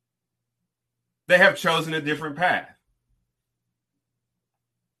they have chosen a different path.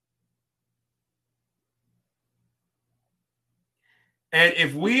 And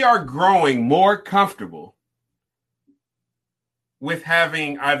if we are growing more comfortable with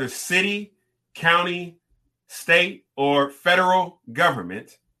having either city, county, state, or federal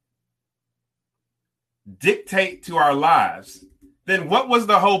government dictate to our lives, then what was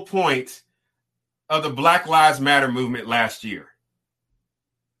the whole point of the Black Lives Matter movement last year?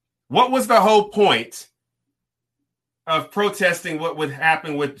 What was the whole point of protesting what would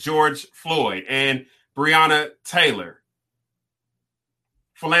happen with George Floyd and Breonna Taylor,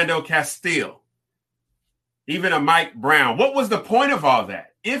 Philando Castile, even a Mike Brown? What was the point of all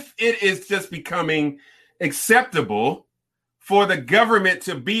that? If it is just becoming acceptable for the government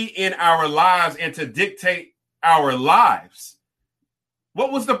to be in our lives and to dictate our lives,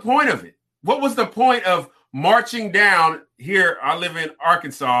 what was the point of it? What was the point of marching down here? I live in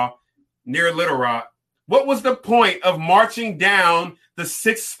Arkansas near Little Rock. What was the point of marching down the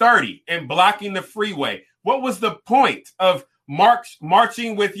 630 and blocking the freeway? What was the point of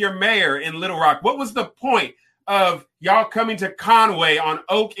marching with your mayor in Little Rock? What was the point of y'all coming to Conway on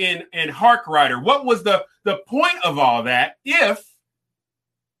Oak and Harkrider? What was the point of all that if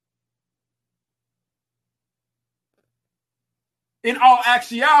in all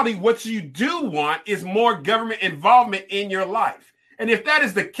actuality, what you do want is more government involvement in your life? And if that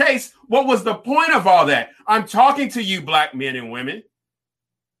is the case, what was the point of all that? I'm talking to you, Black men and women.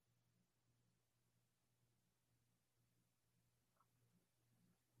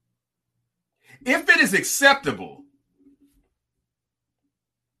 If it is acceptable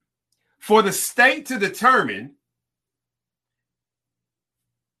for the state to determine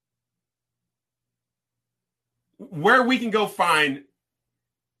where we can go find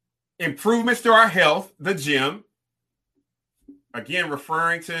improvements to our health, the gym, again,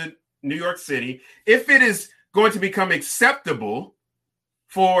 referring to New York City, if it is going to become acceptable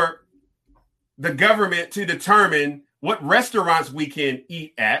for the government to determine what restaurants we can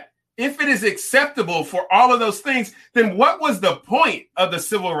eat at, If it is acceptable for all of those things, then what was the point of the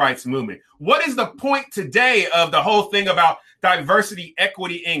civil rights movement? What is the point today of the whole thing about diversity,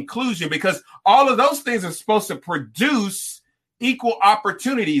 equity, inclusion? Because all of those things are supposed to produce equal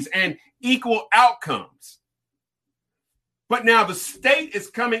opportunities and equal outcomes. But now the state is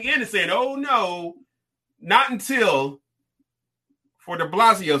coming in and saying, oh, no, not until, for de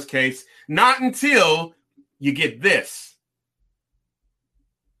Blasio's case, not until you get this.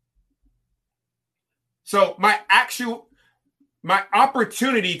 So my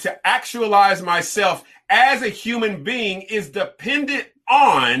opportunity to actualize myself as a human being is dependent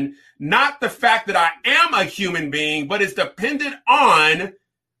on not the fact that I am a human being, but it's dependent on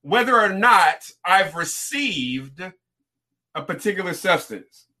whether or not I've received a particular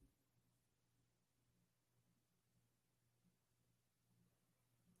substance.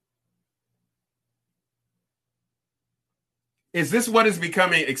 Is this what is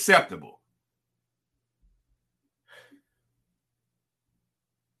becoming acceptable?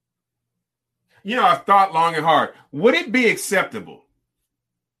 You know, I've thought long and hard. Would it be acceptable?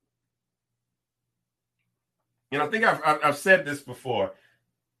 And I think I've said this before.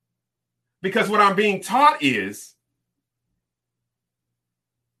 Because what I'm being taught is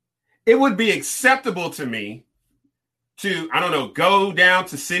it would be acceptable to me to, I don't know, go down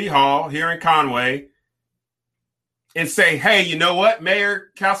to City Hall here in Conway and say, hey, you know what,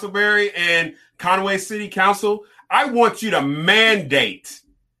 Mayor Castleberry and Conway City Council, I want you to mandate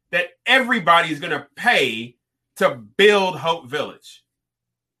that everybody is going to pay to build Hope Village.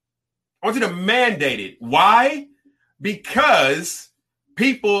 I want you to mandate it. Why? Because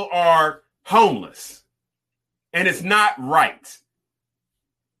people are homeless and it's not right.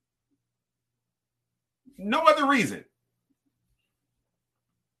 No other reason.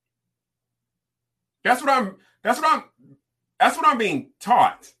 That's what I'm being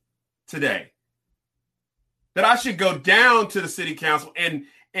taught today. That I should go down to the city council and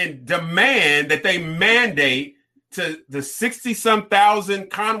demand that they mandate to the 60-some thousand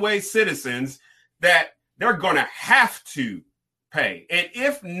Conway citizens that they're going to have to pay. And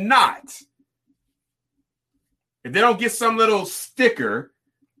if not, if they don't get some little sticker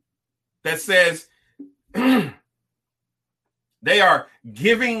that says they are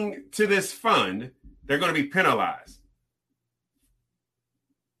giving to this fund, they're going to be penalized.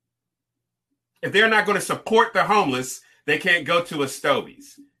 If they're not going to support the homeless, they can't go to a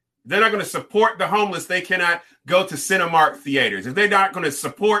Stobie's. If they're not going to support the homeless, they cannot go to Cinemark theaters. If they're not going to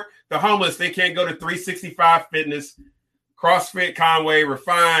support the homeless, they can't go to 365 Fitness, CrossFit Conway,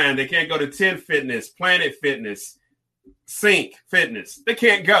 Refine. They can't go to 10 Fitness, Planet Fitness, Sync Fitness. They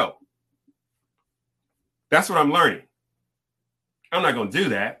can't go. That's what I'm learning. I'm not going to do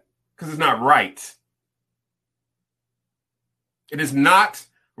that because it's not right. It is not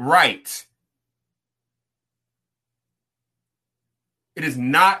right. It is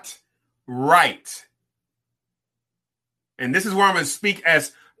not right. And this is where I'm going to speak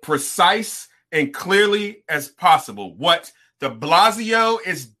as precise and clearly as possible. What de Blasio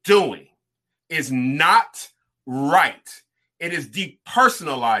is doing is not right. It is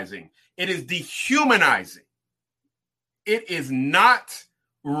depersonalizing. It is dehumanizing. It is not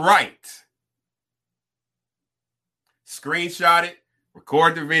right. Screenshot it,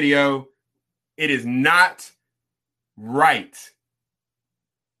 record the video. It is not right.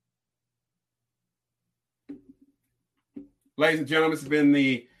 Ladies and gentlemen, this has been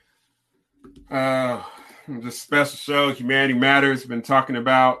the special show, Humanity Matters. We've been talking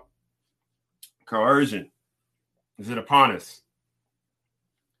about coercion. Is it upon us?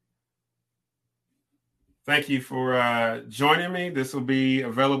 Thank you for joining me. This will be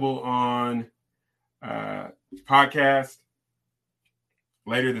available on podcast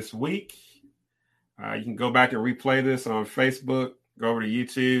later this week. You can go back and replay this on Facebook. Go over to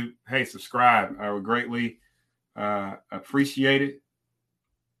YouTube. Hey, subscribe. I would greatly appreciate it.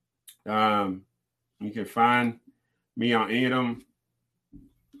 You can find me on any of them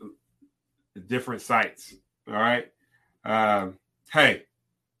different sites. All right. Hey,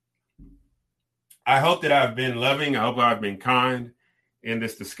 I hope that I've been loving. I hope I've been kind in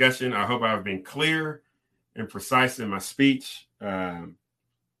this discussion. I hope I've been clear and precise in my speech.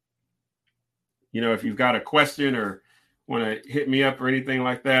 If you've got a question or want to hit me up or anything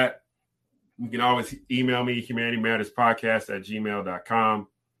like that, you can always email me, humanitymatterspodcast@gmail.com.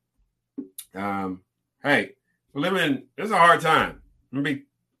 Hey, this is a hard time.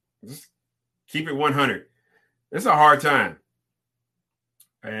 Just keep it 100. It's a hard time.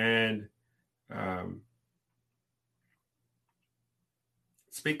 And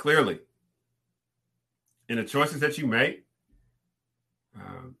speak clearly in the choices that you make.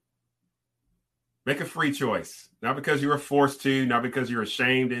 Make a free choice, not because you were forced to, not because you're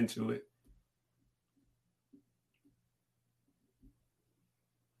ashamed into it.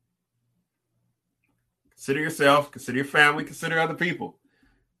 Consider yourself, consider your family, consider other people.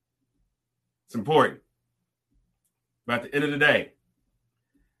 It's important. But at the end of the day,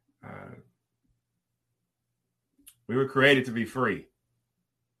 we were created to be free,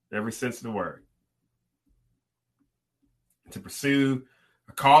 in every sense of the word. To pursue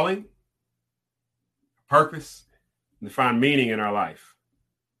a calling, a purpose, and to find meaning in our life.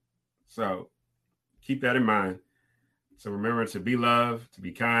 So keep that in mind. So remember to be loved, to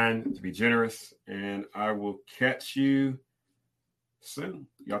be kind, to be generous, and I will catch you soon.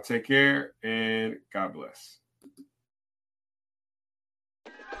 Y'all take care, and God bless.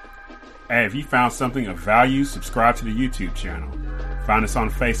 Hey, if you found something of value, subscribe to the YouTube channel. Find us on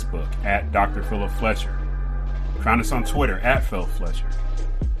Facebook at Dr. Philip Fletcher. Find us on Twitter at Phil Fletcher.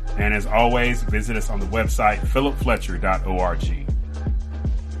 And as always, visit us on the website philipfletcher.org.